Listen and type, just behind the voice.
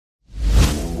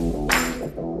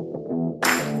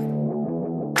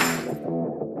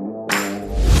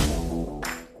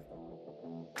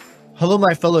Hello,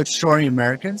 my fellow extraordinary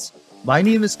Americans. My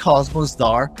name is Cosmos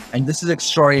Dar, and this is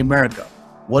Extraordinary America.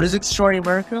 What is Extraordinary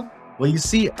America? Well, you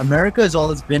see, America has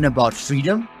always been about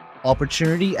freedom,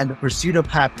 opportunity, and the pursuit of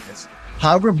happiness.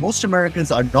 However, most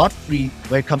Americans are not free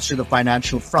when it comes to the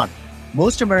financial front.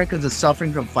 Most Americans are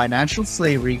suffering from financial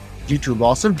slavery due to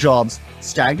loss of jobs,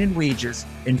 stagnant wages,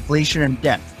 inflation, and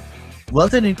debt.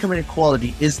 Wealth and income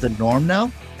inequality is the norm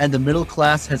now, and the middle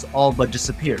class has all but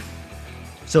disappeared.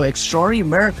 So Extraordinary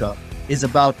America is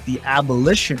about the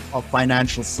abolition of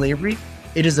financial slavery.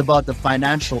 It is about the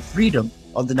financial freedom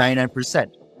of the 99%.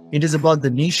 It is about the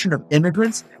nation of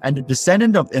immigrants and the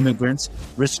descendant of immigrants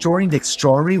restoring the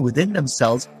extraordinary within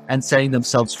themselves and setting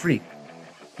themselves free.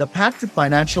 The path to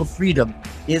financial freedom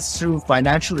is through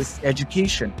financial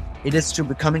education. It is through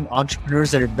becoming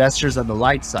entrepreneurs and investors on the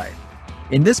light side.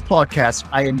 In this podcast,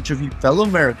 I interview fellow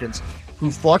Americans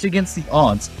who fought against the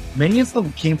odds. Many of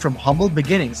them came from humble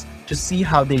beginnings to see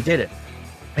how they did it.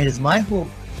 It is my hope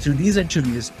through these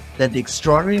interviews that the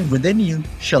extraordinary within you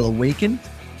shall awaken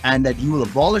and that you will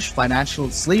abolish financial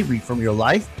slavery from your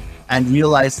life and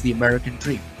realize the American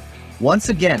dream. Once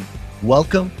again,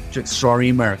 welcome to Extraordinary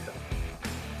America.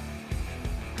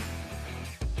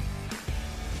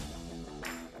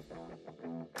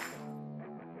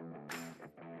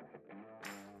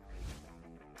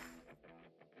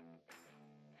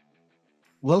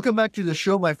 Welcome back to the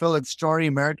show, my fellow extraordinary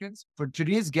Americans. For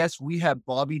today's guest, we have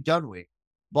Bobby Dunaway.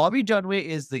 Bobby Dunaway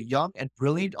is the young and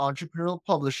brilliant entrepreneurial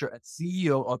publisher and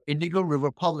CEO of Indigo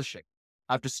River Publishing.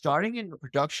 After starting in the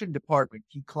production department,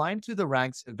 he climbed through the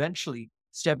ranks, eventually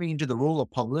stepping into the role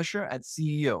of publisher and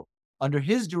CEO. Under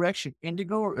his direction,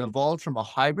 Indigo evolved from a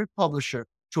hybrid publisher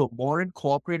to a modern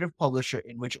cooperative publisher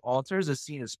in which authors are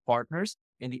seen as partners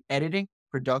in the editing,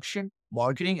 production,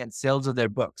 marketing, and sales of their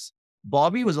books.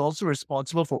 Bobby was also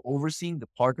responsible for overseeing the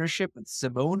partnership with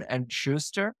Simone and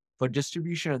Schuster for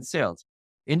distribution and sales.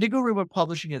 Indigo River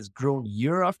Publishing has grown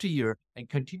year after year and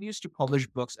continues to publish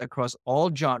books across all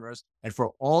genres and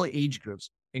for all age groups,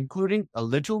 including A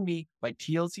Little Me by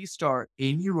TLC star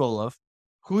Amy Roloff,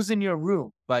 Who's in Your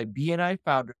Room by BNI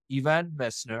founder Ivan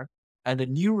Messner, and the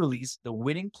new release, The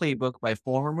Winning Playbook by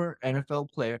former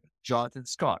NFL player Jonathan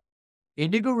Scott.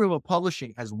 Indigo River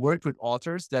Publishing has worked with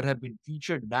authors that have been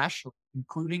featured nationally,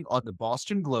 including on the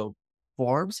Boston Globe,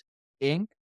 Forbes, Inc.,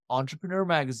 Entrepreneur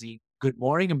Magazine, Good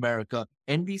Morning America,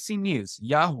 NBC News,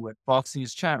 Yahoo, and Fox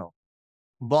News Channel.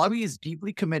 Bobby is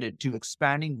deeply committed to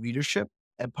expanding readership,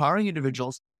 empowering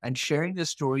individuals, and sharing their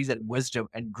stories and wisdom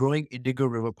and growing Indigo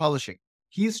River Publishing.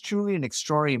 He is truly an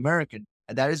extraordinary American,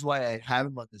 and that is why I have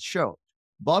him on this show.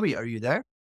 Bobby, are you there?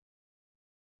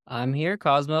 I'm here,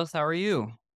 Cosmos. How are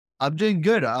you? I'm doing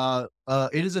good.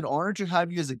 It is an honor to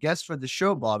have you as a guest for the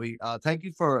show, Bobby. Thank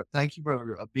you for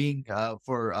being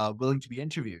willing to be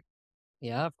interviewed.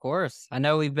 Yeah, of course. I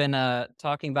know we've been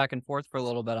talking back and forth for a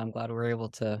little bit. I'm glad we're able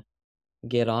to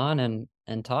get on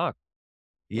and talk.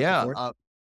 Looking Yeah, forward.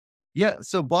 yeah.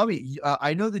 So, Bobby,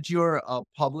 I know that you're a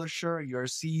publisher, you're a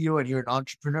CEO, and you're an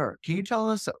entrepreneur. Can you tell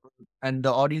us and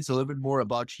the audience a little bit more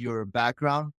about your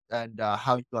background and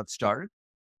how you got started?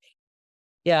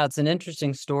 Yeah, it's an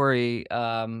interesting story.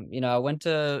 I went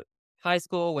to high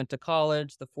school, went to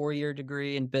college, the 4-year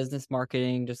degree in business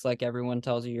marketing, just like everyone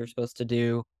tells you you're supposed to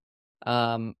do.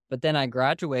 But then I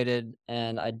graduated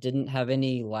and I didn't have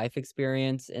any life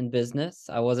experience in business.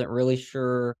 I wasn't really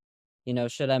sure,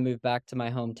 should I move back to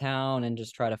my hometown and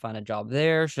just try to find a job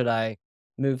there? Should I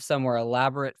move somewhere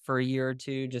elaborate for a year or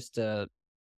two just to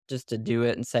do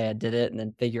it and say I did it and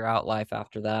then figure out life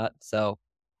after that? So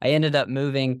I ended up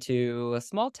moving to a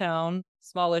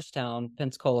smallish town,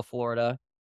 Pensacola, Florida.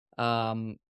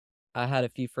 Um, I had a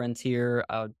few friends here.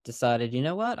 I decided, you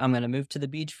know what? I'm going to move to the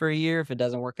beach for a year. If it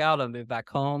doesn't work out, I'll move back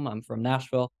home. I'm from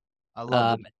Nashville. I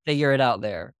love it. Figure it out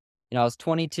there. I was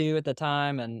 22 at the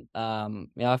time, and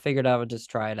I figured I would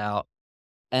just try it out.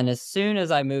 And as soon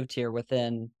as I moved here,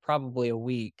 within probably a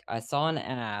week, I saw an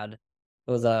ad.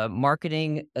 It was a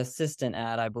marketing assistant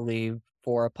ad, I believe,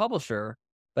 for a publisher,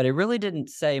 but it really didn't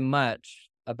say much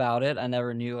about it. I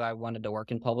never knew I wanted to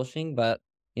work in publishing, but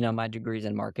my degree's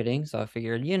in marketing, so I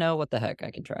figured, what the heck,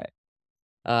 I can try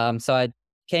it. So I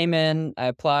came in, I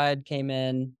applied, came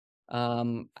in.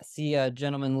 I see a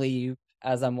gentleman leave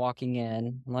as I'm walking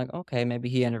in. I'm like, okay, maybe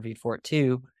he interviewed for it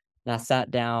too. And I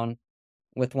sat down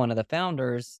with one of the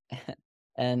founders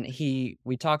and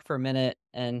we talked for a minute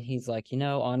and he's like,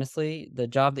 honestly, the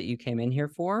job that you came in here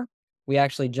for, we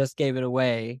actually just gave it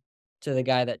away to the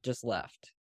guy that just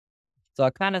left. So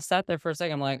I kind of sat there for a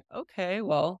second. I'm like, okay,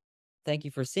 well, thank you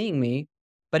for seeing me.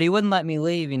 But he wouldn't let me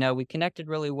leave. We connected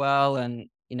really well and,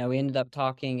 we ended up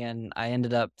talking and I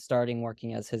ended up starting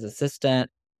working as his assistant.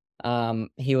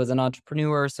 He was an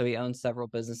entrepreneur, so he owned several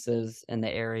businesses in the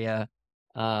area.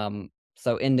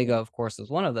 So Indigo, of course, was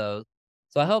one of those.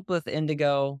 So I helped with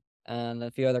Indigo and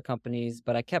a few other companies,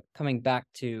 but I kept coming back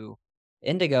to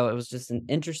Indigo. It was just an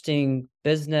interesting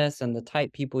business, and the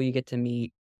type people you get to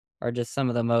meet are just some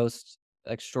of the most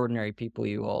extraordinary people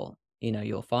you'll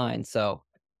find. So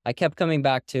I kept coming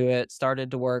back to it,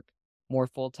 started to work more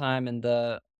full time in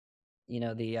the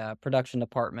production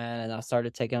department, and I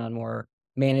started taking on more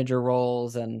manager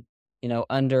roles and,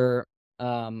 under,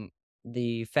 um,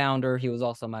 the founder, he was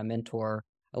also my mentor.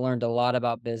 I learned a lot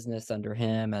about business under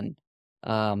him, and,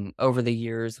 over the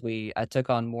years, I took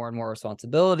on more and more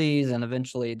responsibilities, and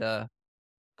eventually the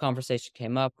conversation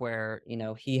came up where,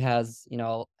 he has,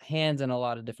 hands in a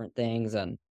lot of different things,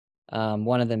 and,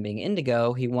 one of them being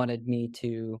Indigo, he wanted me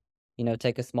to,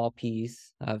 take a small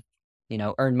piece. I've,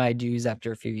 earned my dues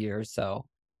after a few years, so,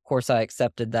 of course, I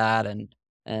accepted that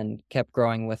and kept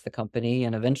growing with the company,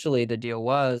 and eventually the deal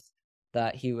was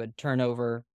that he would turn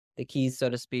over the keys, so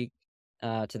to speak,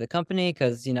 to the company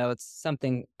because it's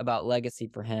something about legacy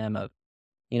for him of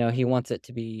he wants it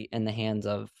to be in the hands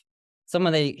of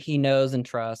someone that he knows and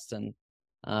trusts, and,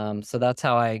 so that's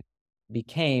how I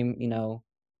became,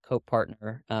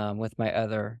 co-partner, with my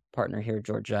other partner here,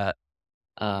 Georgette.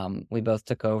 We both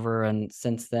took over, and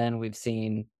since then, we've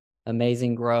seen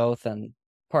amazing growth and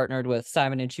partnered with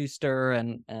Simon& and Schuster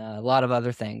and, a lot of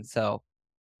other things, so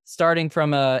starting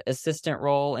from a assistant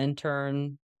role,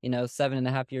 intern,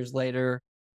 7.5 years later,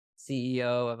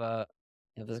 CEO of a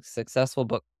successful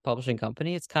book publishing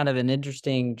company. It's kind of an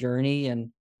interesting journey,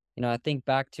 and, I think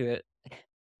back to it,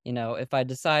 if I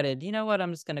decided, "You know what?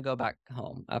 I'm just gonna go back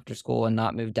home after school and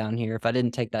not move down here," if I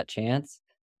didn't take that chance,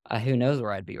 who knows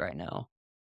where I'd be right now.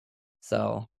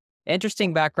 So,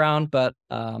 interesting background, but,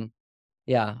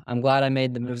 yeah, I'm glad I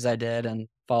made the moves I did and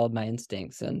followed my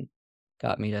instincts and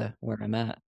got me to where I'm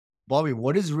at. Bobby,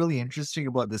 what is really interesting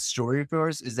about this story of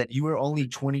yours is that you were only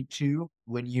 22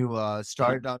 when you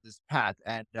started on this path,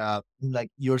 and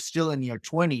like you're still in your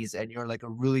 20s, and you're like a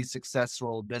really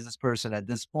successful business person at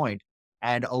this point.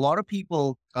 And a lot of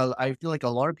people, I feel like a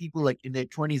lot of people, like in their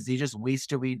 20s, they just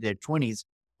waste away their 20s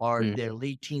or Mm, their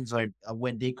late teens, or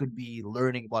when they could be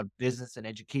learning about business and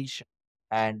education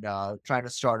and trying to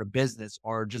start a business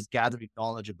or just gathering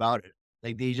knowledge about it.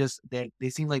 Like they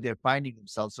seem like they're finding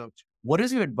themselves. So what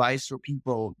is your advice for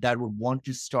people that would want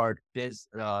to start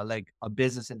like a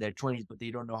business in their 20s, but they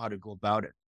don't know how to go about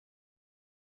it?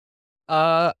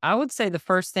 I would say the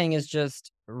first thing is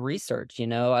just research,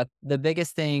 the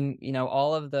biggest thing,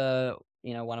 all of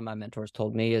one of my mentors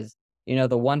told me is,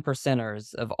 the one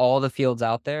percenters of all the fields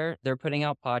out there, they're putting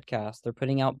out podcasts, they're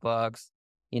putting out books,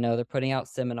 they're putting out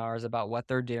seminars about what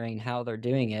they're doing, how they're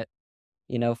doing it.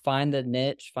 Find the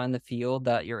niche, find the field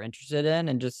that you're interested in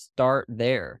and just start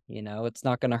there. It's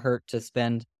not going to hurt to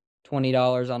spend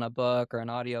 $20 on a book or an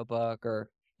audiobook or,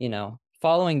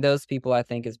 following those people, I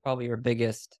think is probably your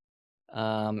biggest,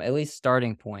 at least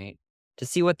starting point to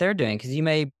see what they're doing. Cause you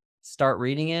may start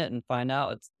reading it and find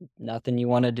out it's nothing you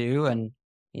want to do. And,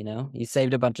 you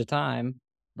saved a bunch of time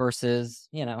versus,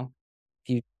 if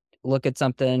you look at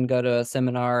something, go to a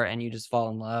seminar and you just fall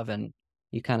in love and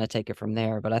you kinda take it from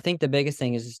there, but I think the biggest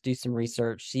thing is just do some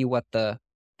research, see what the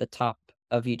top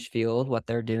of each field, what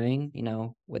they're doing,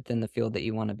 within the field that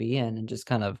you wanna be in, and just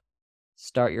kind of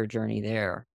start your journey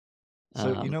there.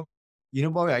 So, Um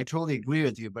Bobby, I totally agree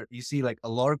with you. But you see, like a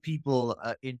lot of people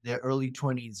in their early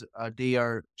 20s, they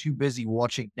are too busy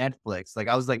watching Netflix. Like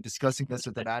I was like discussing this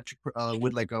with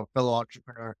with like a fellow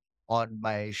entrepreneur on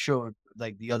my show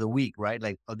like the other week, right?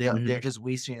 Like Mhm. they're just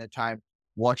wasting their time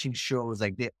watching shows.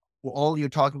 Like all you're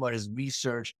talking about is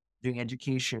research, doing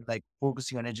education, like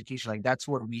focusing on education. Like that's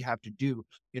what we have to do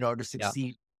in order to Yeah. succeed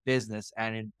in business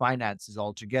and in finances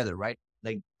altogether, right?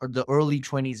 Like the early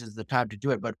 20s is the time to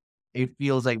do it, but it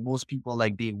feels like most people,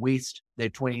 like, they waste their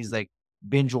 20s, like,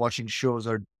 binge watching shows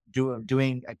or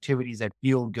doing activities that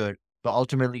feel good, but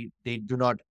ultimately, they do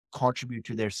not contribute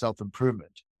to their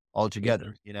self-improvement Yeah.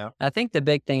 altogether, you know? I think the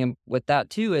big thing with that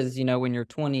too is, when you're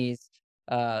 20s,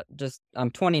 just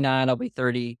I'm 29, I'll be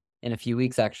 30 in a few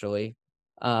weeks actually.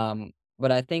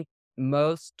 But I think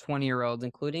most 20-year-olds,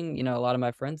 including, a lot of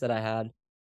my friends that I had,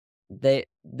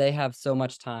 they have so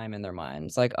much time in their mind.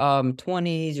 It's like,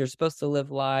 20s, you're supposed to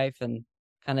live life and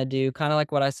kinda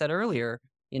like what I said earlier,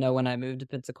 when I moved to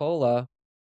Pensacola,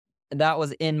 that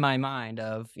was in my mind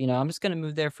of, I'm just gonna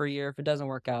move there for a year. If it doesn't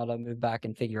work out, I'll move back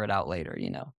and figure it out later.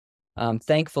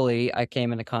 Thankfully, I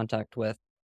came into contact with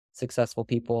successful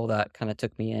people that kinda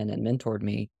took me in and mentored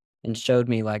me and showed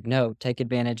me like, "No, take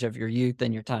advantage of your youth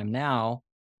and your time now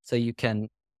so you can,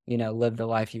 live the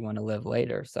life you wanna live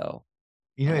later." So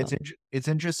It's Um, it's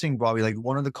interesting, Bobby. Like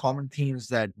one of the common themes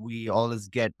that we always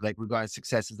get, like regarding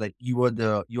success, is like you are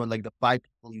like the five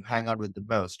people you hang out with the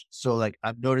most. So like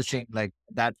I'm noticing like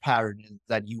that pattern is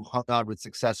that you hung out with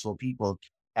successful people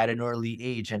at an early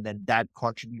age, and then that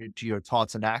contributed to your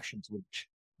thoughts and actions, which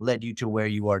led you to where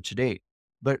you are today.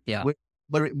 But yeah.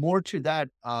 more to that,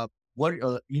 what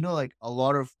like a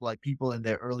lot of like people in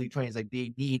their early 20s, like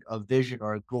they need a vision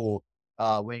or a goal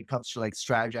when it comes to like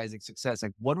strategizing success.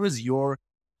 Like, what was your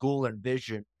goal and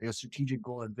vision, your strategic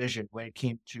goal and vision when it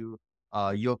came to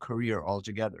your career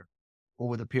altogether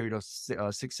over the period of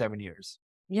 6, 7 years?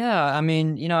 Yeah, I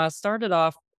mean, I started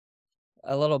off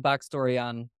a little backstory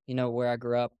on, where I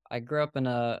grew up. I grew up in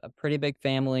a pretty big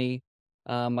family.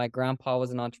 My grandpa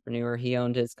was an entrepreneur. He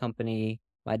owned his company.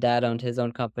 My dad owned his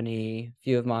own company. A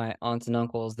few of my aunts and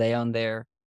uncles, they owned their.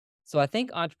 So I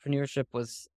think entrepreneurship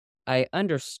was, I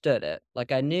understood it.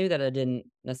 Like I knew that I didn't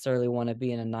necessarily want to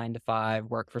be in a 9 to 5,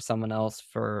 work for someone else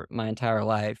for my entire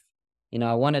life.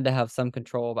 I wanted to have some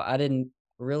control, but I didn't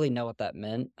really know what that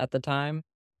meant at the time.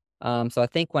 So I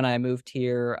think when I moved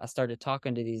here, I started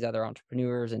talking to these other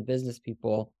entrepreneurs and business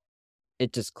people.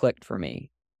 It just clicked for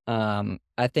me.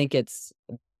 I think it's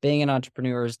being an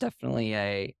entrepreneur is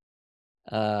definitely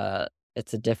uh,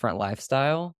 it's a different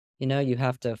lifestyle. You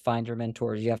have to find your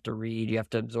mentors, you have to read, you have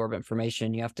to absorb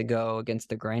information, you have to go against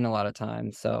the grain a lot of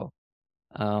times. So,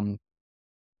 um,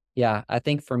 yeah, I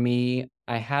think for me,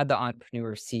 I had the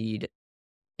entrepreneur seed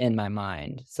in my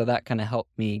mind, so that kind of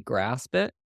helped me grasp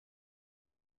it.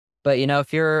 But,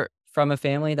 if you're from a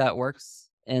family that works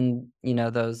in,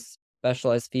 those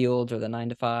specialized fields or the 9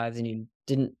 to 5s and you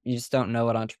just don't know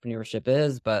what entrepreneurship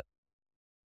is, but,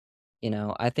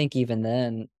 I think even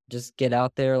then, just get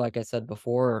out there, like I said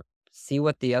before, see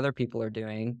what the other people are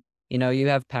doing. You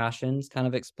have passions, kind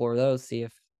of explore those, see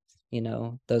if,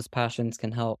 those passions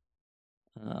can help,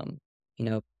 um, you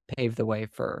know, pave the way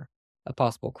for a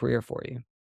possible career for you.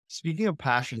 Speaking of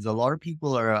passions, a lot of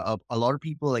people are a lot of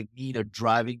people like need a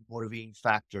driving, motivating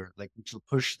factor, like which will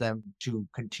push them to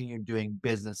continue doing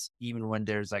business even when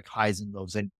there's like highs and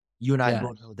lows. And you and I Yeah.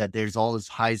 both know that there's always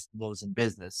highs and lows in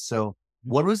business. So,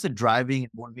 what was the driving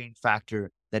and motivating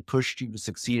factor that pushed you to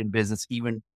succeed in business,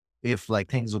 even if like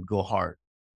things would go hard?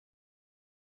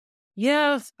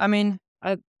 Yes, I mean,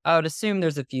 I would assume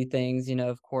there's a few things,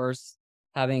 of course,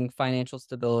 having financial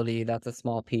stability, that's a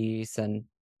small piece, and,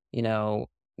 you know,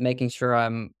 making sure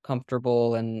I'm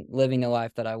comfortable and living a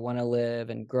life that I wanna live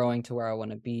and growing to where I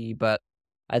wanna be, but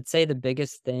I'd say the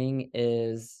biggest thing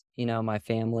is, my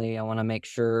family. I wanna make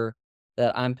sure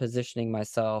that I'm positioning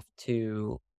myself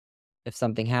to, if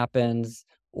something happens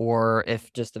or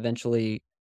if just eventually,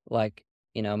 like,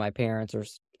 my parents or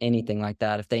anything like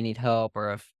that, if they need help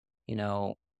or if, you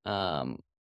know, um,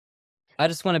 I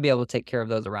just want to be able to take care of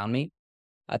those around me.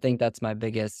 I think that's my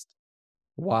biggest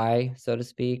why, so to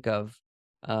speak, of,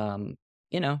 um,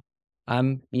 you know,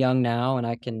 I'm young now and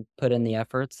I can put in the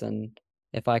efforts. And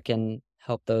if I can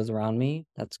help those around me,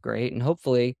 that's great. And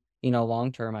hopefully,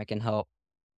 long term, I can help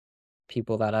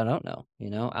people that I don't know,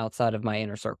 outside of my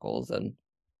inner circles and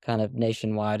kind of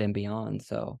nationwide and beyond.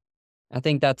 So I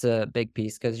think that's a big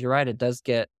piece because you're right, it does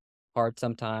get hard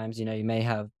sometimes. You may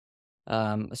have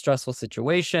a stressful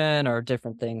situation or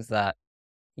different things that,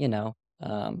 you know,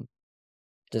 um,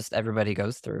 just everybody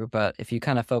goes through. But if you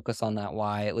kind of focus on that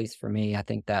why, at least for me, I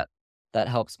think that that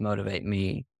helps motivate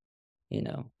me,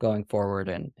 going forward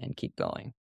and keep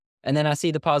going. And then I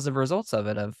see the positive results of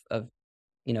it of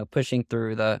pushing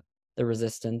through the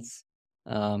resistance,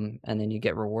 and then you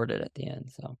get rewarded at the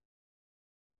end, so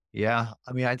Yeah,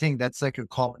 I mean, I think that's like a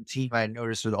common theme I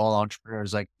noticed with all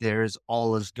entrepreneurs. Like, there's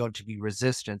always going to be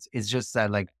resistance. It's just that,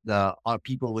 like, the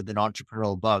people with an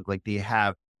entrepreneurial bug, like, they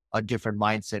have a different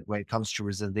mindset when it comes to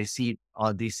resistance. They see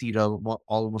it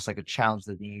almost like a challenge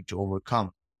that they need to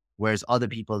overcome. Whereas other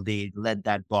people, they let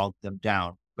that bog them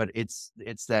down. But it's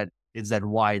that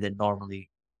why that normally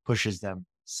pushes them.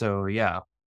 So yeah,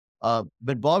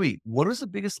 but Bobby, what was the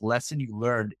biggest lesson you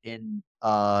learned in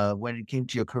when it came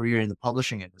to your career in the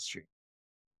publishing industry?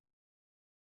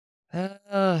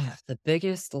 the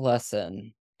biggest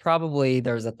lesson, probably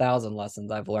there's 1,000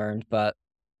 lessons I've learned, but,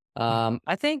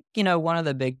 I think, one of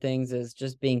the big things is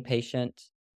just being patient.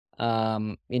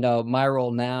 My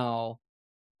role now,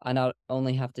 I not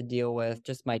only have to deal with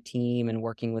just my team and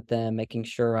working with them, making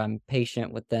sure I'm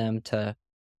patient with them to,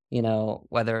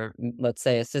 whether, let's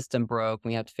say a system broke,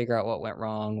 we have to figure out what went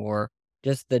wrong, or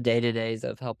just the day-to-days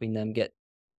of helping them get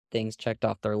things checked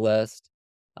off their list.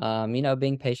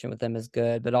 Being patient with them is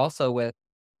good, but also with,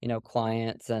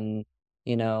 clients and,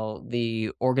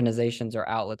 the organizations or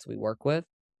outlets we work with.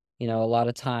 A lot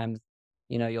of times,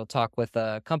 you'll talk with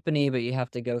a company, but you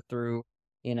have to go through,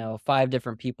 5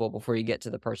 different people before you get to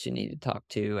the person you need to talk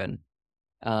to, and,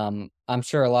 I'm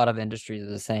sure a lot of industries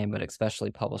are the same, but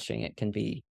especially publishing, it can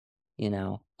be,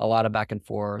 a lot of back and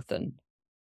forth and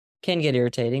can get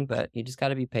irritating, but you just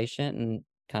gotta be patient and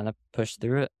kinda push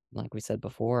through it, like we said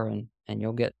before, and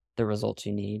you'll get the results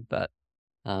you need, but,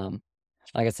 um,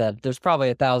 like I said, there's probably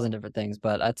 1,000 different things,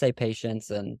 but I'd say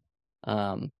patience and,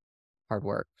 um, hard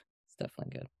work. It's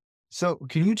definitely good. So,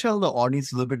 can you tell the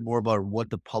audience a little bit more about what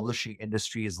the publishing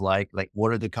industry is like? Like,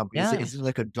 what are the companies? Yeah. Is it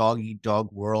like a dog eat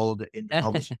dog world in the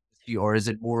publishing industry, or is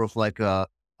it more of like a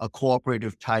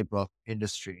cooperative type of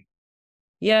industry?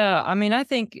 Yeah, I mean, I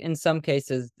think in some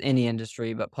cases, any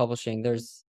industry, but publishing,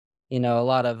 there's, a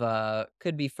lot of,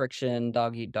 could be friction,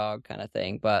 dog eat dog kinda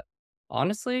thing, but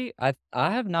honestly, I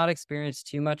have not experienced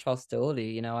too much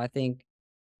hostility, I think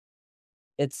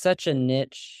it's such a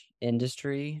niche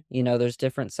industry, there's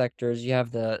different sectors. You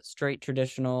have the straight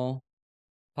traditional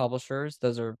publishers,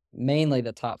 those are mainly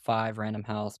the top 5, Random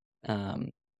House, um,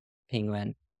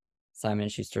 Penguin, Simon&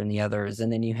 and Schuster, and the others,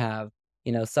 and then you have,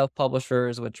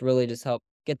 self-publishers, which really just help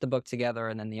get the book together,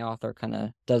 and then the author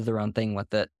kinda does their own thing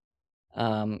with it.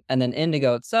 And then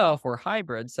Indigo itself, we're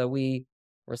hybrid, so we're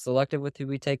selective with who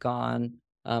we take on.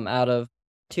 Out of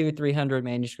 300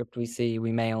 manuscript we see,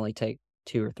 we may only take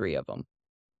 2 or 3 of them,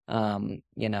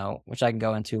 which I can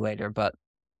go into later, but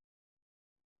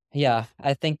yeah,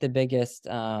 I think the biggest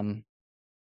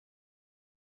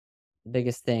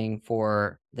thing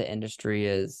for the industry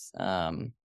is,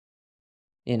 I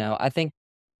think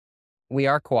we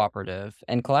are cooperative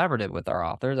and collaborative with our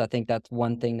authors. I think that's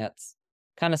one thing that's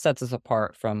kinda sets us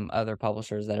apart from other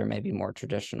publishers that are maybe more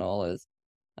traditional is,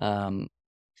 um,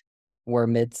 we're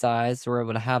mid-sized, we're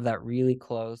able to have that really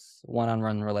close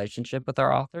one-on-one relationship with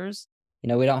our authors. We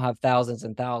don't have thousands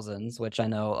and thousands, which I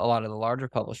know a lot of the larger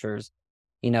publishers,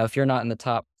 if you're not in the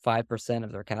top 5%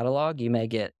 of their catalog, you may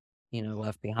get,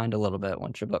 left behind a little bit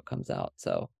once your book comes out.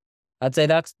 So I'd say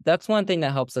that's one thing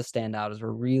that helps us stand out is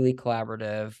we're really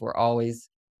collaborative. We're always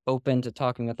open to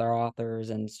talking with our authors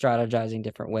and strategizing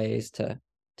different ways to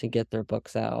get their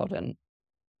books out and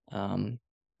um,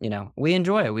 we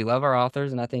enjoy it. We love our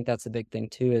authors, and I think that's a big thing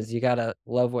too, is you gotta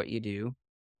love what you do,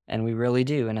 and we really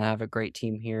do, and I have a great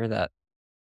team here that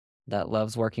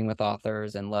loves working with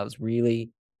authors and loves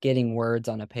really getting words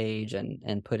on a page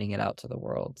and putting it out to the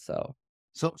world, so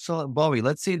So, Bobby,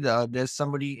 let's say there's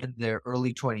somebody in their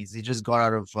early 20s. They just got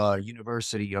out of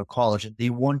university or college, and they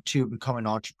want to become an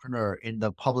entrepreneur in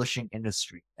the publishing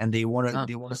industry, and uh, they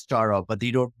want to start up, but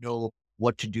they don't know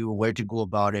what to do, where to go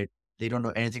about it. They don't know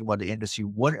anything about the industry.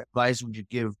 What advice would you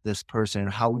give this person, and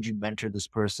how would you mentor this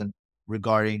person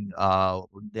regarding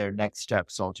their next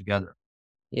steps altogether?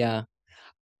 yeah.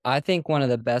 I think one of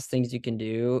the best things you can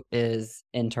do is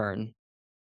intern.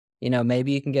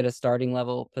 Maybe you can get a starting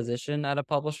level position at a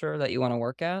publisher that you wanna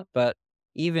work at, but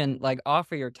even, like,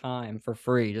 offer your time for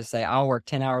free. Just say, "I'll work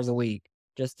 10 hours a week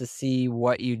just to see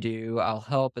what you do. I'll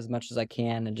help as much as I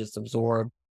can and just absorb,"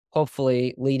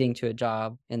 hopefully leading to a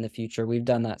job in the future. We've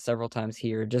done that several times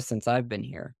here just since I've been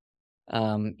here,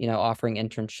 offering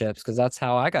internships because that's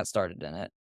how I got started in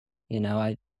it.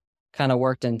 I kinda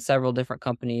worked in several different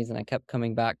companies, and I kept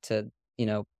coming back to,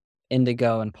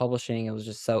 Indigo and publishing. It was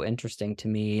just so interesting to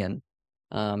me, and,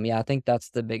 yeah, I think that's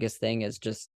the biggest thing is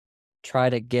just try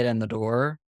to get in the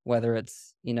door, whether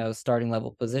it's, starting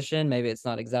level position, maybe it's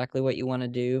not exactly what you wanna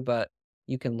do, but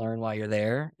you can learn while you're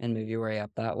there and move your way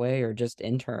up that way, or just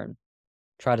intern.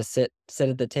 Try to sit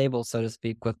at the table, so to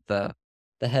speak, with the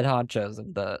head honchos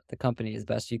of the company as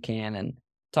best you can and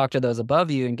talk to those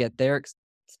above you and get their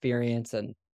experience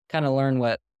and kinda learn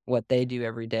what they do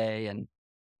every day, and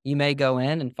you may go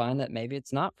in and find that maybe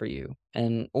it's not for you,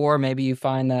 and or maybe you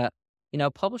find that,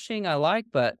 publishing I like,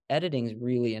 but editing is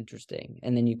really interesting,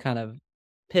 and then you kind of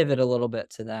pivot a little bit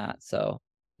to that, so,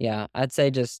 yeah, I'd say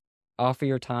just offer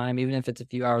your time, even if it's a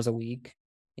few hours a week,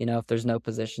 if there's no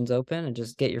positions open, and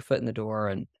just get your foot in the door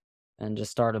and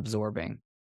just start absorbing.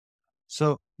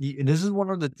 So this is one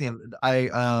of the things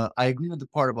I agree with the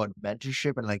part about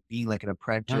mentorship and like being like an Yeah,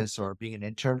 apprentice or being an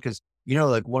intern because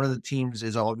like one of the teams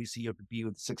is obviously you have to be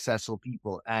with successful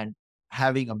people and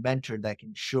having a mentor that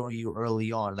can show you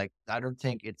early on. Like I don't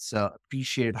think it's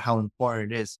appreciated how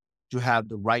important it is to have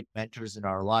the right mentors in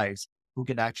our lives who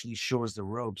can actually show us the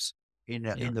ropes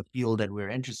yeah, in the field that we're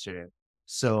interested in.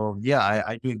 So yeah,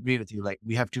 I do agree with you. Like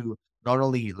we have to not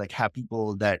only like have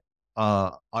people that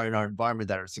are in our environment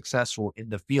that are successful in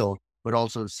the field, but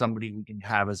also somebody we can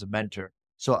have as a mentor.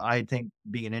 So I think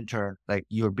being an intern, like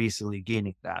you're basically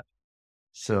gaining that.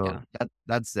 So yeah,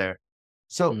 that's there.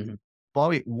 So mhm.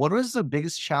 Bobby, what was the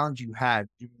biggest challenge you had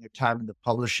during your time in the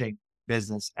publishing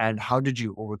business, and how did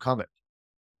you overcome it?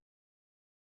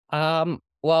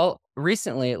 Well,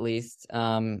 recently at least,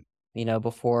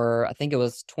 before I think it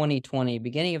was 2020,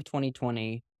 beginning of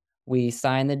 2020, we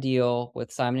signed the deal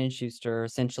with Simon and Schuster.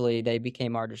 Essentially, they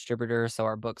became our distributor, so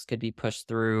our books could be pushed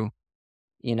through,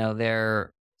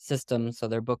 their system. So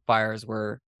their book buyers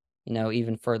were,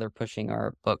 even further pushing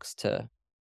our books to,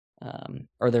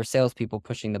 or their salespeople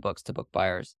pushing the books to book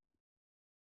buyers.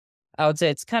 I would say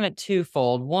it's kinda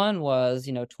twofold. One was,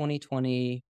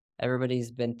 2020,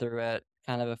 everybody's been through it,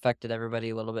 kind of affected everybody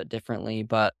a little bit differently,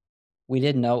 but we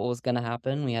didn't know what was gonna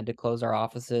happen. We had to close our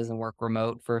offices and work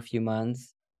remote for a few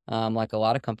months, like a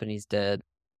lot of companies did.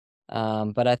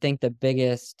 But I think the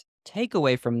biggest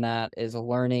takeaway from that is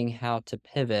learning how to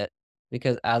pivot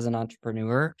because as an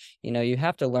entrepreneur, you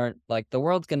have to learn like, the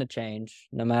world's gonna change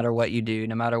no matter what you do,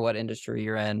 no matter what industry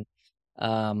you're in.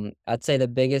 I'd say the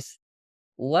biggest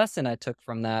lesson I took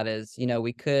from that is,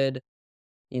 we could,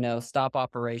 stop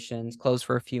operations, close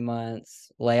for a few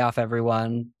months, lay off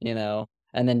everyone,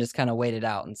 and then just kind of wait it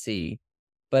out and see.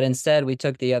 But instead, we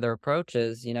took the other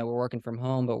approaches. We're working from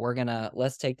home, but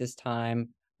let's take this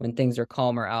time when things are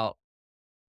calmer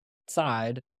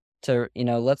outside to,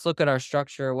 let's look at our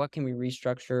structure. What can we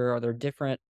restructure? Are there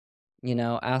different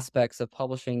aspects of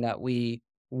publishing that we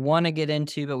wanna get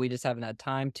into, but we just haven't had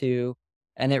time to,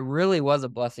 and it really was a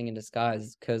blessing in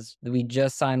disguise because we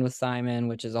just signed with Simon,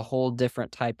 which is a whole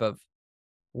different type of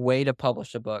way to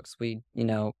publish a books. We,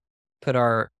 put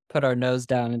our nose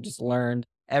down and just learned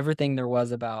everything there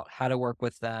was about how to work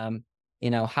with them,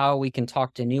 how we can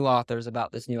talk to new authors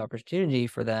about this new opportunity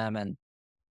for them, and,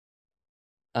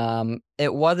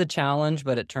 it was a challenge,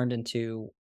 but it turned into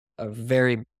a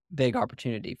very big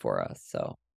opportunity for us,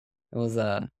 so it was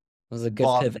a good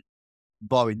Bob, pivot.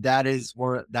 Bobby, that is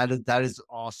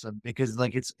awesome because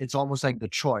like it's almost like the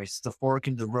choice, the fork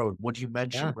in the road. What you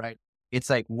mentioned, Yeah, right? It's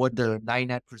like what the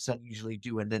 99% usually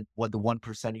do, and then what the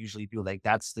 1% usually do. Like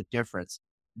that's the difference.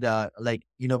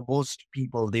 Most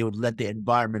people they would let the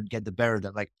environment get the better of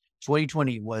them. Like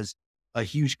 2020 was a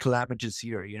huge calamitous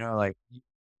year.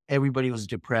 Everybody was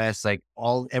depressed. Like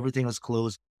everything was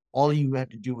closed. All you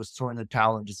had to do was throw in the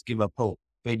towel and just give up hope.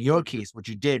 But in your case, what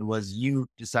you did was you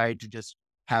decided to just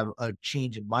have a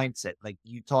change in mindset. Like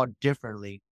you thought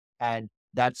differently, and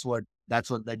that's what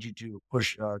led you to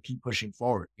keep pushing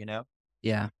forward.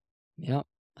 yeah, yep,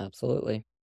 absolutely.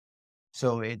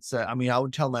 So I mean, I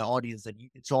would tell my audience that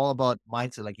it's all about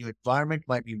mindset. Like your environment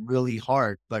might be really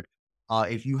hard, but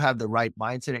if you have the right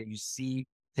mindset and you see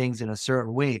things in a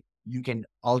certain way, you can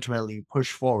ultimately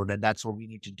push forward, and that's what we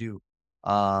need to do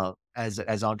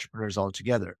as entrepreneurs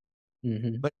altogether.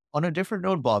 Mhm. But on a different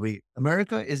note, Bobby,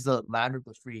 America is the land of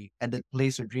the free and the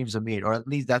place where dreams are made, or at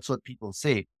least that's what people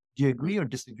say. Do you agree or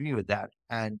disagree with that?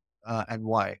 And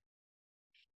why?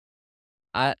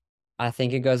 I I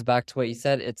think it goes back to what you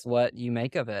said, it's what you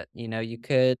make of it. You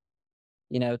could,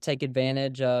 take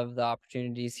advantage of the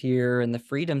opportunities here and the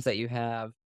freedoms that you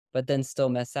have, but then still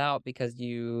miss out because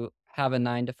you have a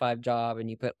 9 to 5 job and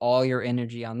you put all your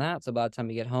energy on that. So by the time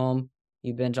you get home,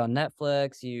 you binge on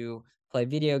Netflix, you play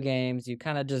video games, you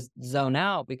kinda just zone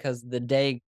out because the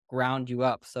day ground you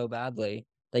up so badly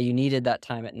that you needed that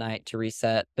time at night to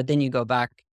reset. But then you go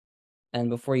back and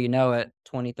before you know it,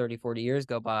 20, 30, 40 years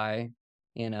go by,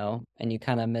 and you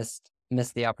kinda missed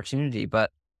the opportunity.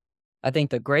 But I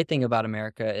think the great thing about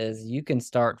America is you can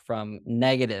start from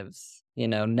negatives,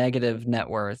 negative net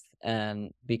worth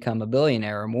and become a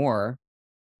billionaire or more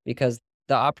because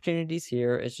the opportunities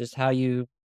here is just how you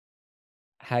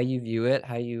view it,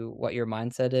 what your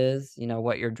mindset is,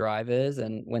 what your drive is,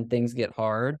 and when things get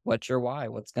hard, what's your why?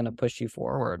 What's gonna push you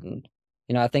forward? And,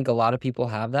 I think a lot of people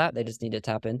have that, they just need to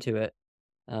tap into it.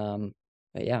 Um,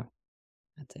 but yeah,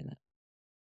 I'd say that.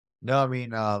 No, I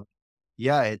mean,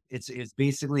 yeah, it's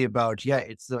basically about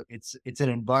it's an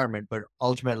environment, but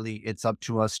ultimately it's up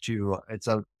to us to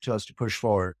push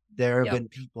forward. There have Yep. been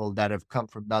people that have come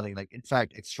from nothing. Like in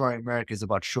fact, Extraordinary America is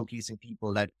about showcasing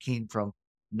people that came from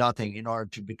nothing in order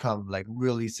to become like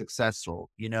really successful.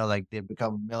 Like they've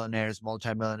become millionaires,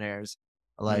 multimillionaires.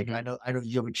 Like I Mhm. know I know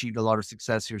you've achieved a lot of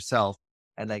success yourself,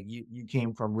 and like you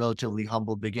came from relatively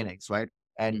humble beginnings, right?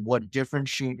 And Mhm. what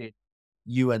differentiated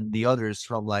you and the others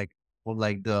for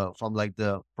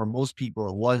most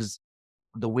people was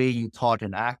the way you thought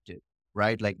and acted,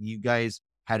 right? Like you guys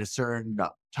had a certain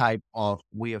type of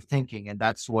way of thinking, and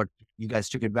that's what you guys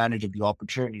took advantage of the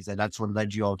opportunities, and that's what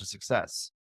led you all to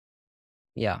success.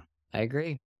 Yeah, I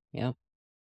agree. Yeah.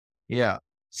 Yeah.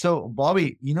 So,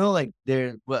 Bobby, like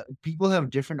people have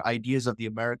different ideas of the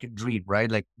American dream,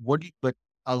 right? Like, but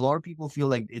a lot of people feel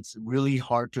like it's really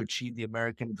hard to achieve the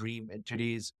American dream in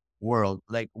today's world.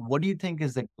 Like, what do you think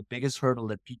is like the biggest hurdle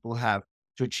that people have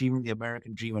to achieving the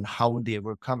American dream, and how would they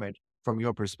overcome it from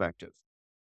your perspective?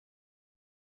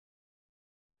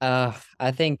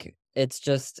 I think it's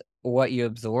just what you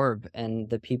absorb and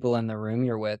the people in the room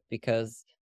you're with because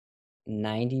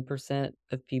 90%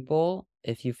 of people,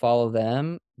 if you follow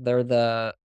them, they're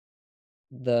the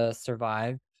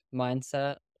survive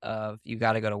mindset of you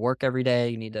gotta go to work every day,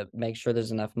 you need to make sure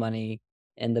there's enough money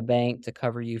in the bank to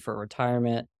cover you for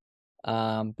retirement.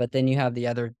 But then you have the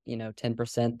other,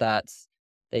 10% that's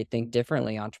they think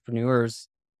differently, entrepreneurs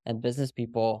and business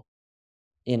people,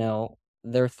 you know,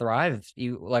 they're thrive.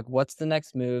 You like, what's the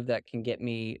next move that can get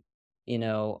me,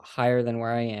 higher than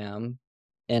where I am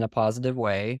in a positive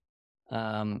way?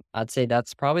 I'd say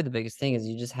that's probably the biggest thing is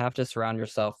you just have to surround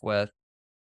yourself with,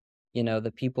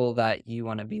 the people that you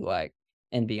want to be like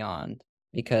and beyond.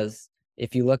 Because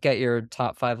if you look at your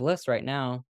top 5 list right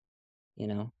now,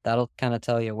 that'll kind of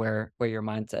tell you where your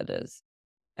mindset is.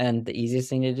 And the easiest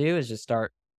thing to do is just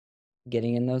start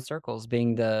getting in those circles,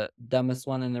 being the dumbest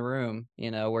one in the room,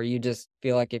 where you just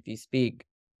feel like if you speak,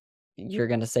 you're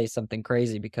gonna say something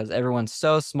crazy because everyone's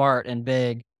so smart and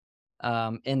big,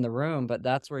 in the room, but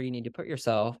that's where you need to put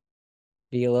yourself,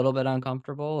 be a little bit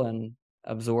uncomfortable and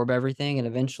absorb everything, and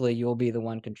eventually you'll be the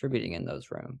one contributing in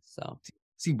those rooms, so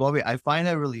See, Bobby, I find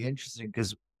that really interesting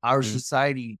because our mhm.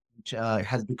 society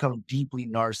has become deeply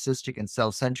narcissistic and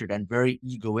self-centered and very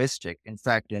egoistic. In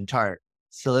fact, the entire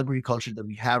celebrity culture that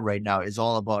we have right now is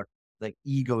all about like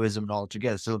egoism and all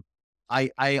together. So I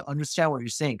understand what you're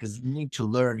saying because you need to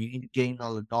learn, you need to gain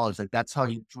all the knowledge. Like that's how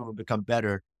you truly become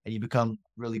better and you become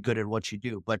really good at what you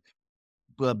do. But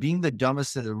being the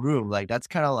dumbest in the room, like, that's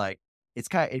kinda like it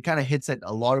kinda hits at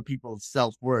a lot of people's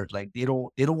self-worth, like, they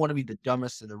don't wanna be the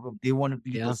dumbest in the room, they wanna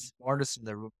be the Yeah, smartest in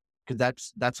the room, because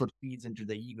that's what feeds into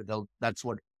the ego, that's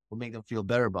what will make them feel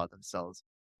better about themselves.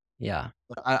 yeah.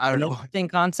 But It's I don't an know. interesting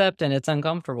concept and it's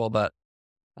uncomfortable, but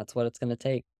that's what it's gonna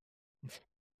take.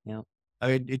 Yeah, I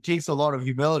mean, it takes a lot of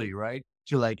humility, right?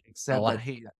 To, like, a accept that, lot.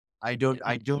 "Hey, I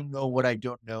don't know what I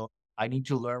don't know. I need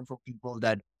to learn from people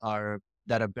that are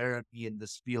better at me in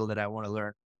this field that I wanna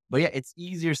learn." But, yeah, it's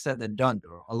easier said than done,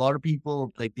 though. A lot of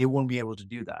people, like, they won't be able to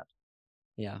do that.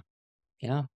 Yeah,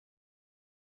 yeah.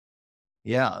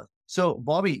 Yeah. So,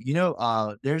 Bobby,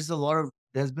 there's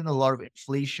been a lot of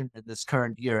inflation in this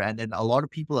current year, and then a lot of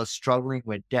people are struggling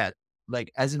with debt.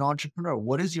 Like, as an entrepreneur,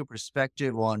 what is your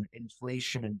perspective on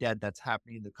inflation and debt that's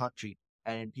happening in the country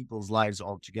and in people's lives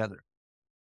altogether?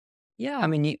 Yeah, I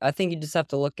mean, I think you just have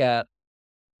to look at,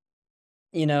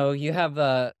 you have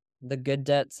the good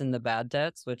debts and the bad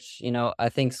debts, which, I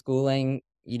think schooling,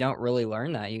 you don't really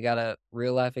learn that. You got to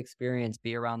real life experience,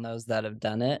 be around those that have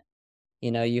done it.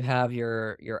 You have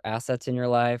your assets in your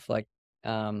life, like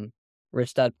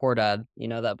Rich Dad Poor Dad.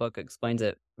 That book explains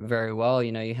it very well.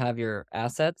 You have your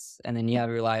assets and then you have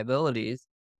your liabilities.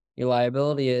 Your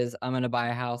liability is I'm going to buy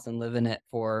a house and live in it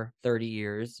for 30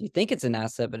 years. You think it's an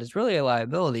asset, but it's really a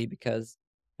liability because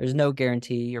there's no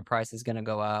guarantee your price is going to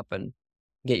go up and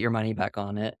get your money back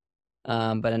on it.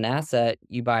 But an asset,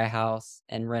 you buy a house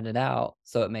and rent it out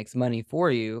so it makes money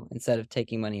for you instead of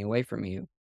taking money away from you.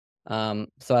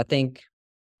 So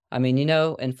I mean,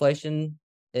 inflation,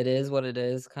 it is what it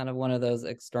is, kind of one of those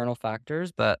external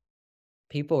factors, but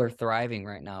people are thriving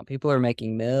right now. People are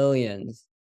making millions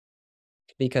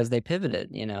because they pivoted,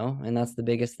 and that's the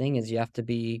biggest thing is you have to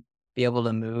be able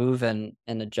to move and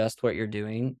adjust what you're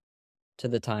doing to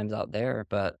the times out there.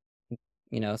 But,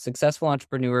 successful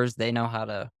entrepreneurs, they know how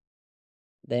to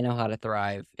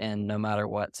thrive in no matter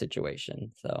what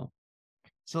situation. So,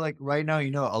 So, like, right now,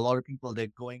 a lot of people, they're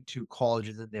going to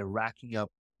colleges and they're racking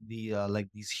up like,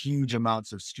 these huge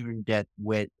amounts of student debt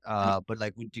with, yeah, but,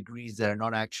 like, with degrees that are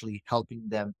not actually helping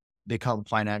them become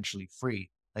financially free.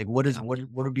 Like, what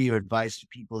would be your advice to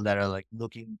people that are, like,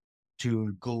 looking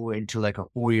to go into, like, a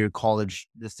 4-year college,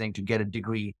 this thing, to get a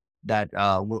degree that,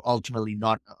 will ultimately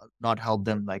not help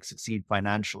them, like, succeed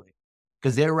financially?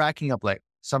 Because 'Cause they're racking up, like,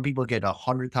 some people get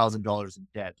 $100,000 in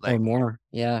debt, or like. more.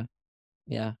 Yeah,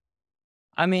 yeah.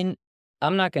 I mean,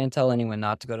 I'm not gonna tell anyone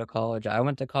not to go to college. I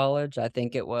went to college. I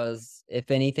think it was,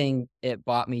 if anything, it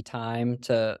bought me time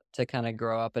to kinda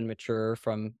grow up and mature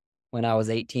from when I was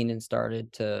 18 and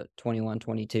started to 21,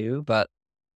 22. But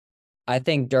I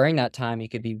think during that time, you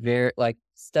could be very like,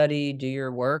 study, do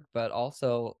your work, but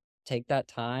also take that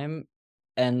time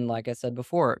and, like I said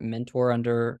before, mentor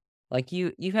under like,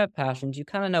 you have passions, you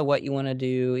kinda know what you wanna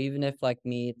do, even if, like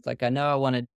me, it's like, I know I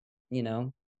wanna, you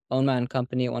know, own my own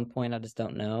company at one point, I just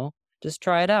don't know. Just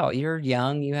try it out. You're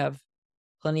young, you have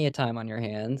plenty of time on your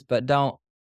hands, but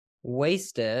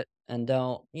waste it and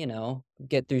don't,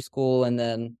 get through school and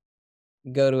then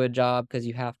go to a job because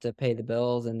you have to pay the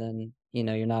bills and then,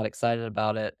 you're not excited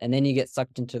about it. And then you get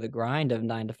sucked into the grind of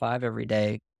 9 to 5 every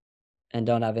day and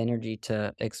don't have energy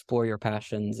to explore your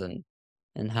passions and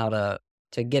how to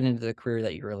get into the career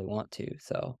that you really want to.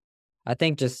 So, I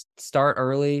think just start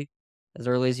early, as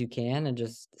early as you can, and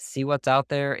just see what's out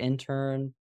there,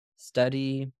 intern,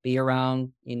 study, be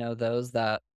around, those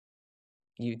that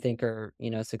you think are,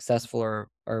 successful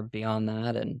or beyond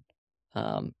that, and,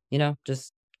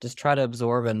 just try to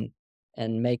absorb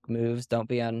and make moves. Don't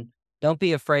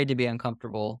be afraid to be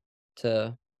uncomfortable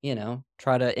to,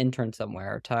 try to intern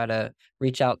somewhere, try to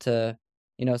reach out to,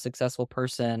 a successful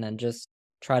person and just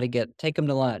try to take them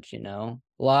to lunch, you know?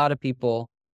 A lot of people,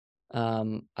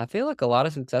 I feel like a lot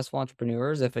of successful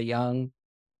entrepreneurs, if a young,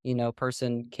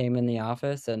 person came in the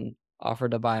office and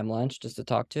offered to buy him lunch just to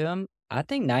talk to him, I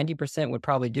think 90% would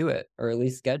probably do it or at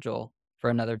least schedule for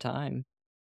another time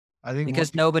I think because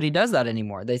most people. nobody does that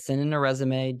anymore. They send in a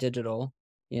resume digital,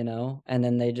 and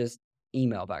then they just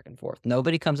email back and forth.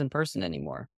 Nobody comes in person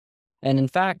anymore. And in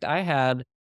fact, I had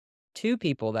 2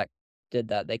 people that did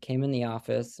that. They came in the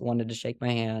office, wanted to shake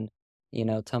my hand,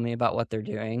 tell me about what they're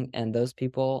doing, and those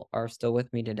people are still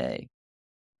with me today,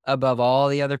 above all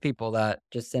the other people that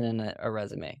just sent in a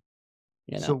resume,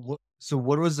 you know? So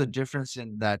what was the difference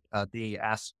in that they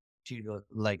asked you to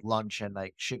like lunch and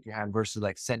like shake your hand versus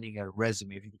like sending a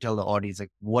resume? If you could tell the audience,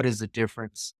 like what is the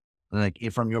difference, like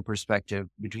from your perspective,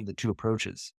 between the two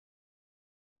approaches?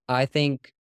 I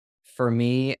think for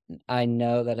me, I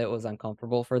know that it was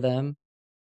uncomfortable for them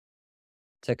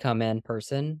to come in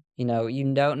person. You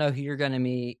don't know who you're gonna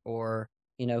meet or,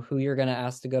 who you're gonna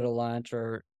ask to go to lunch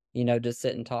or, just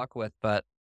sit and talk with, but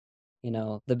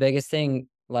the biggest thing,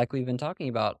 like we've been talking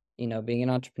about, being an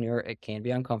entrepreneur, it can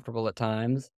be uncomfortable at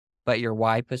times, but your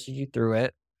why pushes you through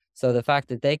it. So the fact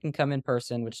that they can come in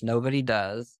person, which nobody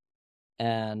does,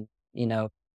 and,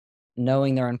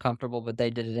 knowing they're uncomfortable, but they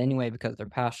did it anyway because they're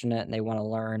passionate and they want to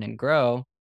learn and grow,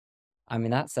 I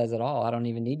mean, that says it all. I don't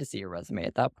even need to see your resume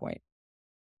at that point,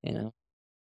 you know?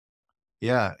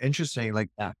 Yeah, interesting. Like,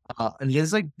 Yeah. and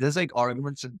there's like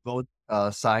arguments in both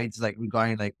sides, like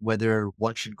regarding like whether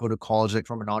one should go to college, like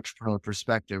from an entrepreneurial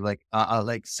perspective. Like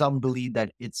some believe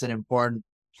that it's an important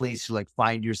place to like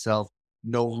find yourself,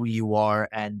 know who you are,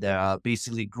 and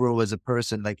basically grow as a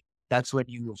person. Like that's when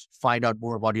you find out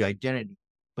more about your identity.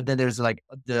 But then there's like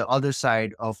the other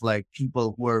side of like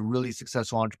people who are really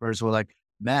successful entrepreneurs who are like,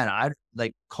 man, I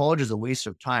like college is a waste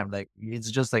of time. Like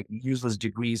it's just like useless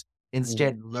degrees. Mhm.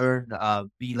 Instead, learn,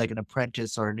 be like an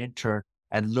apprentice or an intern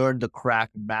and learn the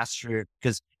craft and master it.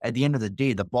 Because at the end of the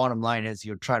day, the bottom line is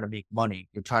you're trying to make money.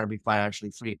 You're trying to be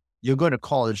financially free. You're going to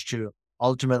college to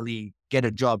ultimately get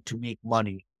a job to make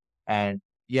money. And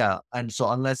yeah, and so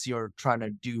unless you're trying to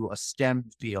do a STEM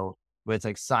field with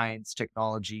like science,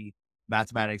 technology,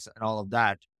 mathematics, and all of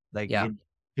that, like Yeah.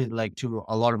 like to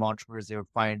a lot of entrepreneurs, they would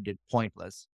find it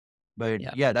pointless. But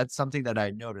Yeah. yeah, that's something that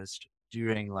I noticed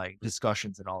during like Mm.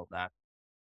 discussions and all of that.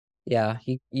 Yeah.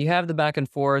 You have the back and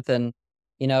forth and,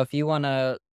 if you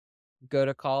wanna go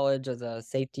to college as a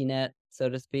safety net, so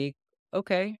to speak,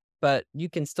 okay, but you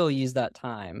can still use that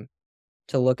time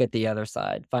to look at the other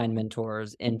side, find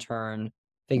mentors, intern,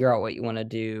 figure out what you wanna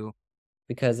do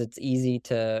because it's easy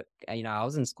to I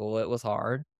was in school, it was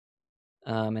hard,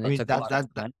 and I it mean, took a lot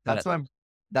of time, but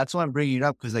that's why I'm bringing it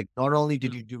up because like not only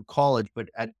did you do college, but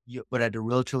at a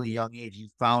relatively young age, you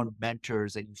found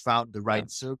mentors and you found the yeah.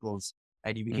 right circles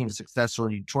and you became Mhm. successful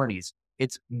in your 20s.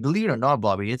 It's believe it or not,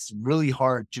 Bobby, it's really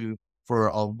hard to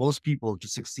for most people to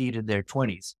succeed in their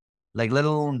 20s, like let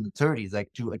alone the 30s,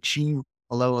 like to achieve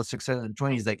a level of success in the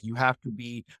 20s, like you have to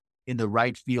be in the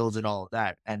right fields and all of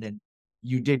that. And then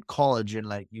you did college and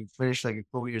like you finished like a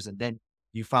couple years and then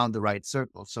you found the right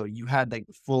circle. So you had like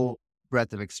the full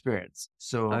breadth of experience. Oh,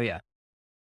 So yeah.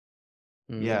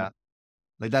 Mhm. yeah,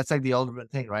 like that's like the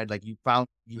ultimate thing, right? Like you found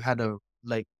you had a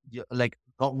like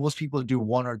not most people do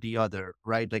one or the other,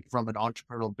 right? Like from an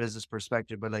entrepreneurial business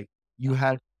perspective, but like you Yeah.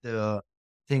 had the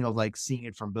thing of like seeing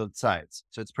it from both sides.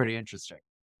 So it's pretty interesting.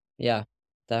 Yeah.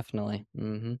 Definitely.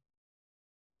 Mhm.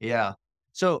 Yeah.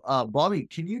 So, Bobby,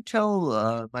 can you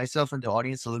tell myself and the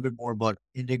audience a little bit more about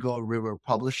Indigo River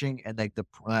Publishing and like the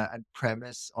and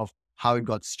premise of how it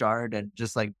got started and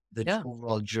just like the Yeah.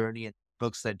 overall journey and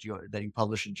books that you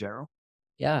publish in general?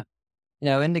 Yeah.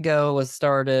 Indigo was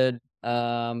started,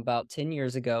 about 10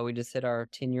 years ago. We just hit our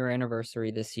 10-year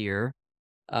anniversary this year.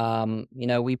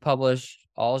 We publish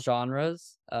all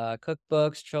genres,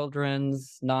 cookbooks,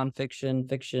 children's, nonfiction,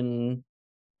 fiction,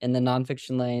 in the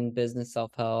nonfiction lane, business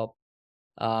self-help.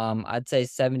 I'd say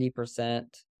 70%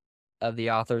 of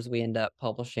the authors we end up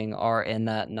publishing are in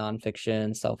that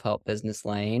nonfiction self-help business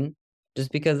lane,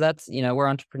 just because that's, we're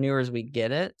entrepreneurs, we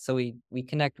get it, so we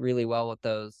connect really well with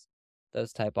those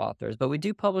type authors. But we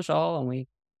do publish all, and we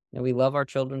love our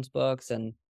children's books,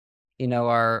 and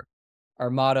our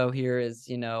motto here is,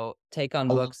 take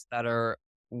on I love books that are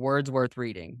words worth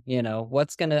reading.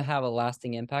 What's gonna have a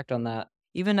lasting impact on that?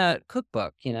 Even a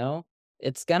cookbook,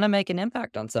 it's gonna make an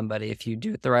impact on somebody if you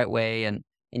do it the right way, and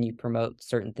you promote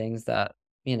certain things that,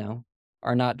 you know,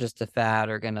 are not just a fad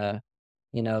or gonna,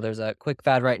 there's a quick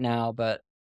fad right now, but,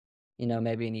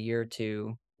 maybe in a year or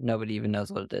two, nobody even knows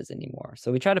what it is anymore.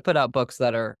 So we try to put out books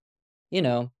that are,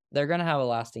 they're gonna have a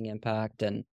lasting impact,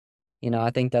 and,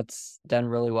 I think that's done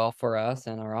really well for us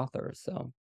and our authors,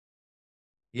 so.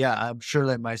 Yeah, I'm sure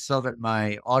that myself and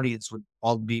my audience would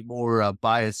all be more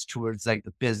biased towards like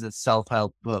the business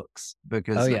self-help books Oh,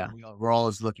 because like yeah. we're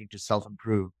always looking to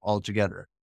self-improve altogether.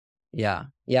 Yeah.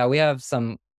 Yeah, we have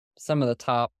some of the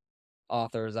top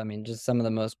authors, I mean, just some of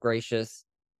the most gracious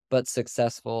but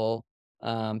successful,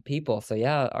 people. So,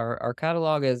 yeah, our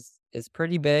catalog is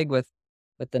pretty big with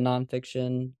the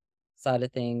nonfiction side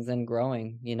of things and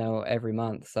growing, every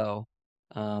month. So,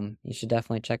 you should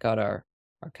definitely check out our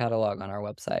catalog on our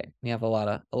website. We have a lot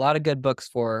of good books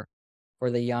for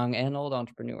the young and old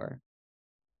entrepreneur.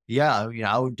 Yeah,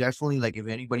 I would definitely like if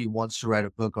anybody wants to write a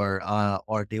book or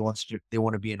they want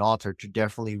to be an author to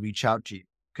definitely reach out to you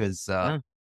because Yeah.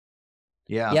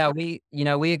 yeah,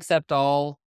 Yeah, we accept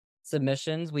all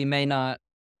submissions. We may not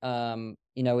find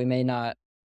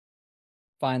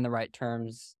the right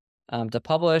terms, to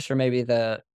publish, or maybe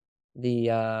the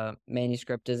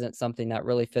manuscript isn't something that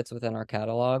really fits within our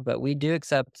catalog, but we do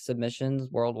accept submissions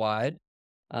worldwide.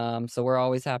 So we're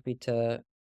always happy to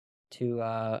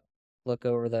look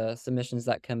over the submissions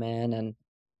that come in, and,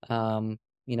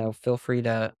 feel free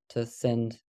to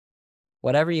send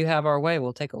whatever you have our way,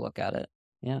 we'll take a look at it.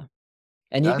 Yeah.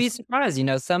 And you'd be that's surprised,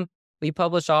 we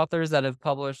publish authors that have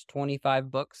published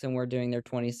 25 books and we're doing their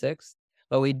 26th,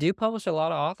 but we do publish a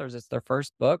lot of authors, it's their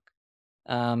first book.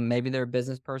 Maybe they're a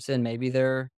business person, maybe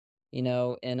they're, in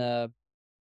a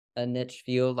niche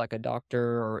field like a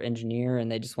doctor or engineer,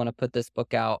 and they just wanna put this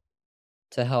book out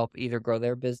to help either grow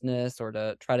their business or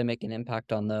to try to make an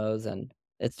impact on those, and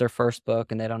it's their first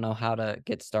book and they don't know how to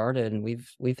get started, and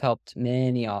we've helped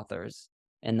many authors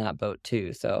in that boat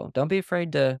too, so don't be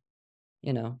afraid to,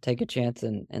 take a chance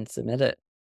and submit it.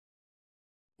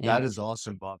 that Yeah. is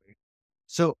awesome, Bobby.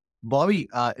 So, Bobby,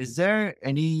 is there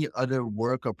any other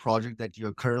work or project that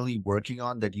you're currently working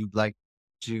on that you'd like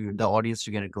to the audience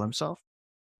to get a glimpse of?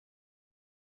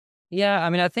 Yeah,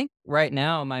 I mean, I think right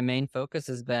now my main focus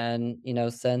has been,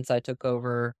 since I took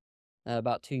over,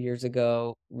 about 2 years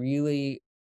ago, really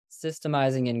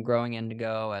systemizing and growing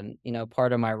Indigo, and,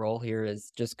 part of my role here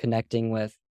is just connecting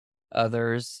with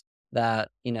others that,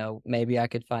 maybe I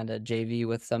could find a JV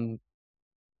with some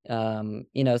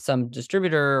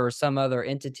distributor or some other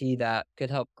entity that could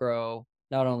help grow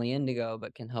not only Indigo,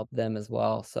 but can help them as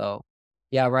well. So,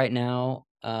 yeah, right now,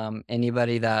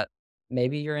 anybody that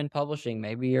maybe you're in publishing,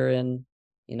 maybe you're in,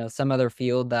 some other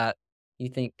field that you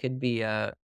think could be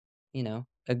a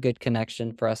good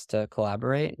connection for us to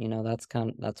collaborate,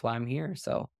 that's why I'm here.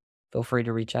 So feel free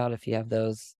to reach out if you have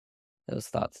those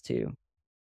thoughts too.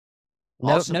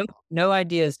 No, Awesome. no, no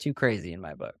idea is too crazy in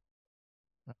my book.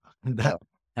 That So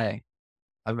hey,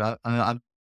 I'm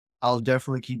I'll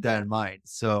definitely keep that in mind.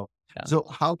 So, yeah. so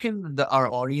how can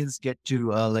our audience get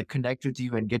to like connect with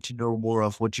you and get to know more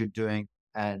of what you're doing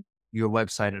and your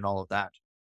website and all of that?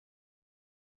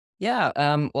 Yeah,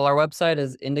 well, our website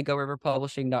is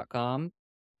indigoriverpublishing.com.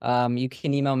 You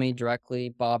can email me directly,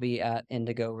 Bobby at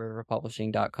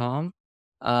indigoriverpublishing.com.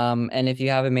 And if you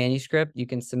have a manuscript, you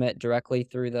can submit directly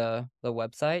through the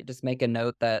website. Just make a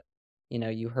note that,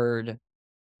 you heard,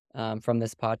 from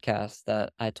this podcast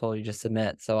that I told you to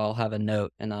submit. So I'll have a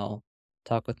note and I'll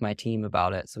talk with my team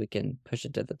about it so we can push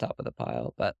it to the top of the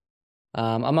pile. But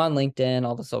I'm on LinkedIn,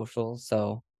 all the socials.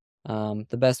 So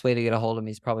the best way to get a hold of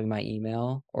me is probably my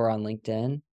email or on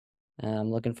LinkedIn.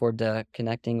 I'm looking forward to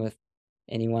connecting with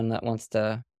anyone that wants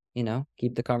to,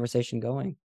 keep the conversation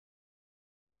going.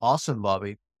 Awesome,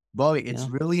 Bobby. Bobby, it's Yeah.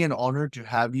 really an honor to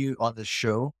have you on the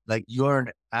show. Like you're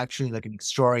actually like an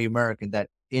extraordinary American that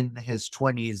in his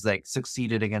 20s like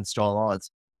succeeded against all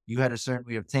odds. You had a certain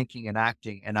way of thinking and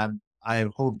acting, and I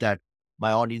hope that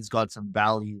my audience got some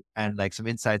value and like some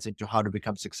insights into how to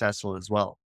become successful as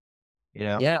well. You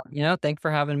know? Yeah. Thanks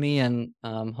for having me. And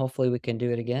hopefully we can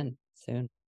do it again soon.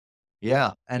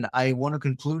 Yeah. And I want to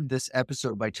conclude this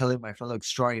episode by telling my fellow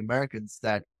extraordinary Americans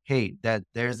that, hey, that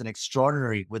there's an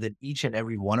extraordinary within each and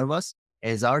every one of us. It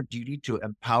is our duty to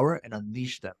empower and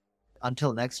unleash them.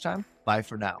 Until next time, bye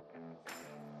for now.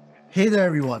 Hey there,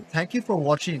 everyone. Thank you for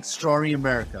watching Extraordinary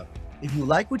America. If you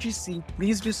like what you see,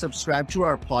 please do subscribe to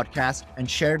our podcast and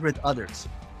share it with others.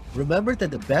 Remember that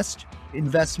the best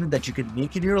investment that you can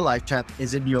make in your lifetime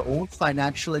is in your own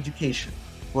financial education,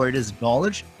 for it is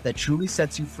knowledge that truly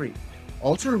sets you free.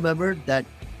 Also remember that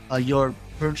your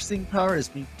purchasing power is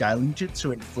being diluted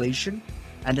through inflation,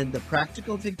 and then the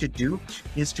practical thing to do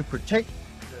is to protect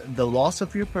the loss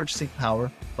of your purchasing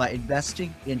power by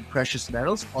investing in precious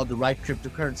metals or the right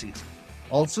cryptocurrencies.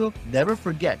 Also, never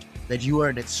forget that you are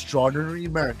an extraordinary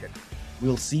American.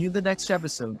 We'll see you in the next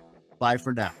episode. Bye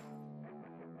for now.